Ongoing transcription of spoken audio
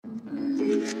Hi,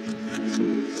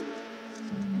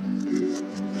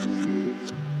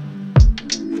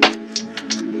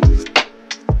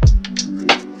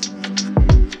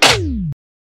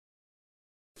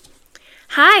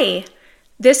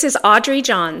 this is Audrey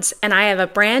Johns, and I have a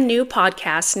brand new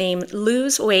podcast named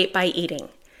Lose Weight by Eating.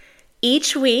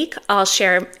 Each week, I'll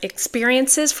share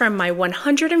experiences from my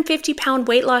 150-pound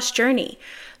weight loss journey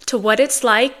to what it's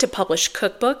like to publish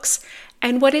cookbooks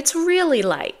and what it's really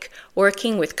like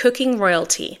working with cooking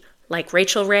royalty like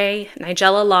Rachel Ray,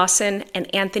 Nigella Lawson,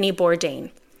 and Anthony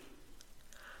Bourdain.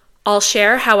 I'll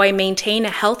share how I maintain a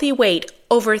healthy weight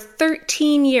over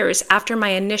 13 years after my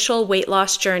initial weight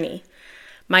loss journey,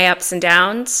 my ups and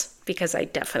downs, because I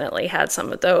definitely had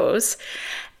some of those,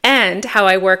 and how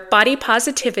I work body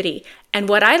positivity and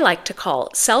what I like to call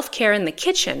self-care in the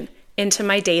kitchen into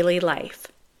my daily life.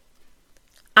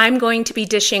 I'm going to be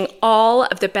dishing all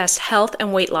of the best health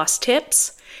and weight loss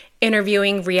tips,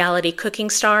 interviewing reality cooking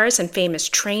stars and famous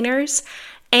trainers,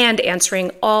 and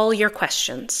answering all your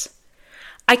questions.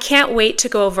 I can't wait to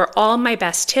go over all my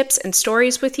best tips and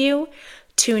stories with you.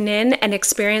 Tune in and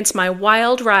experience my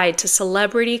wild ride to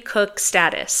celebrity cook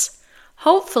status.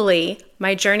 Hopefully,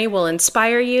 my journey will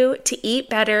inspire you to eat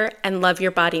better and love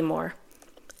your body more.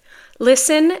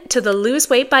 Listen to the Lose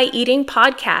Weight by Eating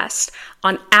podcast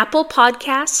on Apple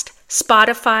Podcast,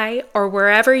 Spotify, or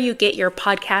wherever you get your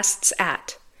podcasts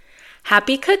at.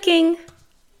 Happy cooking!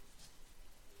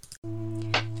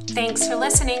 Thanks for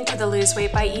listening to the Lose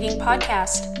Weight by Eating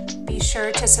podcast. Be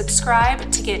sure to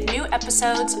subscribe to get new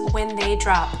episodes when they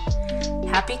drop.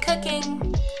 Happy cooking!